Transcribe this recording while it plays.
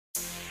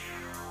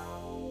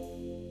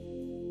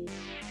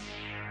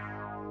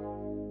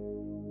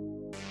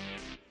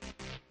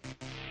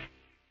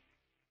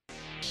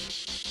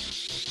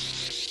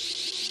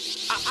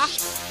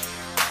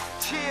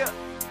Chill.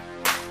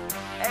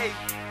 Hey,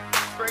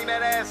 bring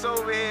that ass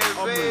over here,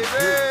 baby.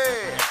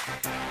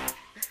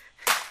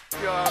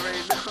 You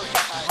already know.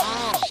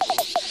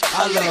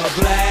 I love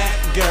black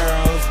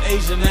girls,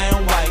 Asian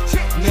and white,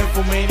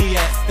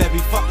 nymphomaniacs that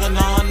be fucking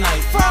all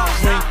night.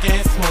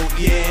 Drink and smoke,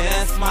 yeah,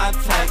 that's my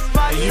type.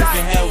 And you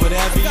can have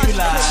whatever you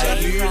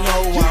like. You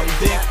know I'm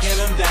dicking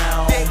them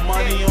down,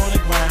 money on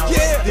the ground.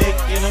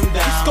 Dicking them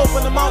down,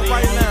 scoping them out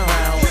right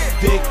now.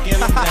 Dicking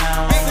them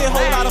down. See a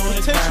whole lot of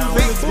potential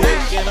in this bitch.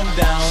 Dicking them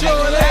down.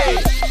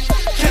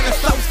 Can the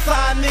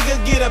Southside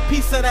nigga get a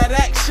piece of that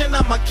action?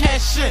 I'ma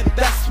cash in.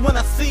 That's when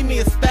I see me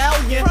a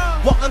stallion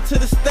walking to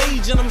the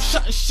stage and I'm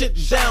shutting shit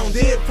down.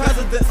 Dear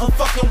president, I'm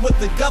fucking with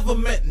the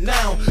government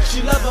now.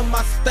 She loving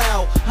my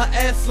style, her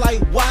ass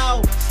like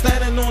wow.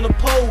 Standing on the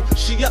pole,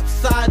 she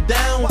upside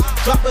down.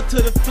 Drop her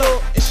to the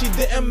floor and she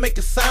didn't make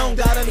a sound.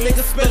 Got a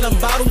nigga spilling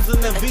bottles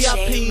in the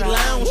VIP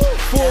lounge.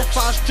 4 or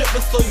 5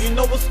 strippers, so you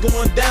know what's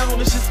going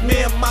down. It's just me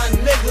and my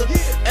nigga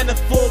and a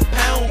 4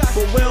 pound.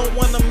 But we don't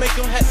wanna make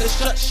him have to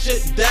shut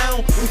shit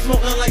down. We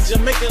smoking like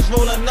Jamaicans,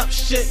 rolling up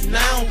shit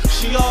now.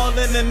 She all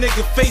in the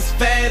nigga face,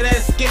 fat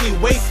ass, skinny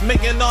waist,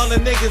 making all the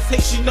niggas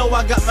hate. She know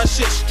I got my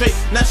shit straight.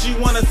 Now she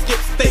wanna skip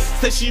state.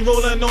 Say she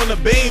rolling on the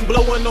beam,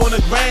 blowing on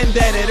the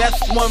granddaddy. That's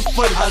one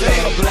for the team.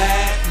 I love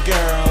black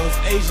girls,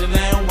 Asian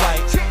and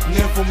white,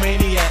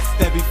 nymphomaniacs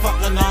that be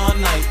fucking all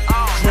night.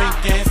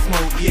 Drink and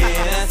smoke, yeah,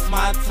 that's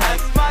my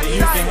type. And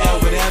you can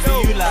have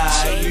whatever you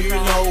like. You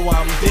know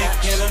I'm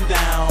dicking them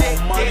down,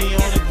 money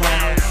on the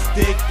ground.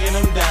 Dicking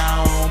them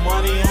down,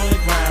 money on the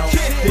ground.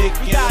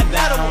 Dicking them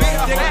down,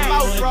 money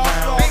on the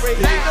ground. Dicking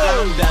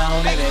them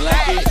down, and they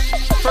like it.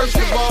 First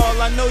of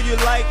all, I know you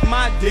like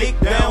my dick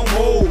down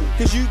more,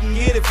 cause you can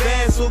get it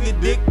fast or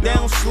get dick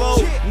down slow.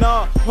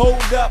 Nah,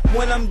 hold up,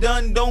 when I'm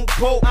done, don't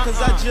poke,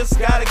 cause I just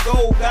gotta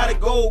go, gotta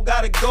go,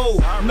 gotta go.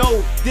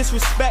 No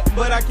disrespect,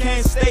 but I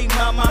can't stay,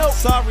 mama.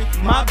 Sorry,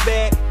 my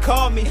bad,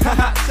 call me.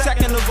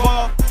 Second of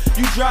all,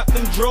 you drop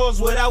them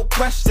drawers without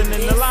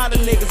questioning. A lot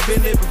of niggas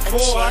been there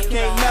before, I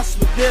can't mess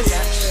with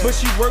this. But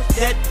she worked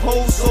that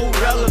pole so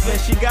relevant.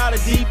 She got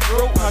a deep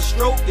throat, her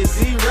stroke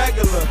is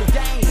irregular.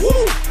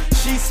 Woo!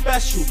 She's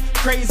special,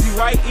 crazy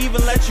right,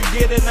 even let you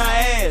get in her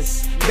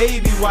ass.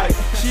 Baby white,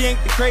 she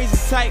ain't the crazy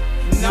type,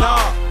 nah,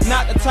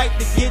 not the type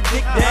to get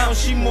dick down,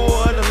 she more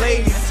of the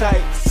lady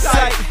type.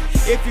 Sight,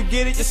 if you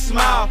get it, just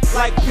smile,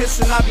 like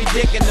pissing, I be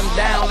dicking them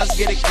down, let's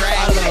get it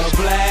crackin'. I love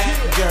black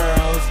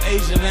girls,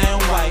 Asian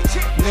and white,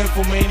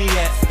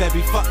 nymphomaniacs that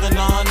be fucking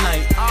all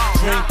night.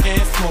 Drink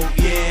and smoke,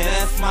 yeah,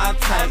 that's my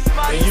type.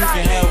 And you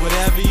can have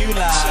whatever you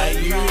like,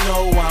 you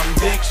know I'm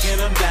dicking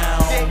them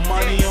down,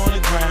 money on the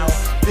ground.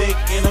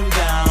 Dicking them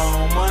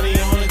down, money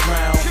on the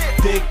ground.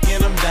 Dicking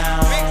them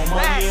down,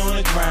 money on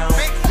the ground.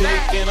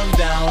 Dicking them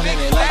down, and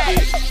they like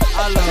it.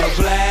 I love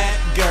black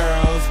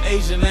girls,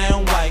 Asian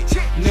and white,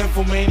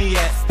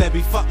 nymphomaniacs that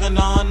be fucking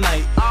all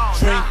night.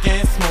 Drink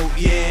and smoke,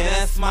 yeah,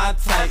 that's my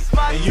type.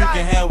 And you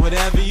can have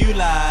whatever you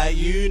like.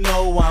 You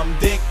know I'm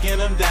dicking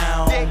them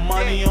down,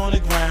 money on the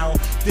ground.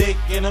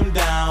 Dicking them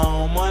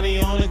down, money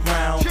on the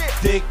ground.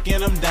 Dicking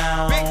them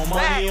down,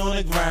 money on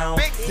the ground.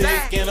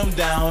 Dicking them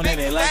down, and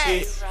they like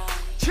it.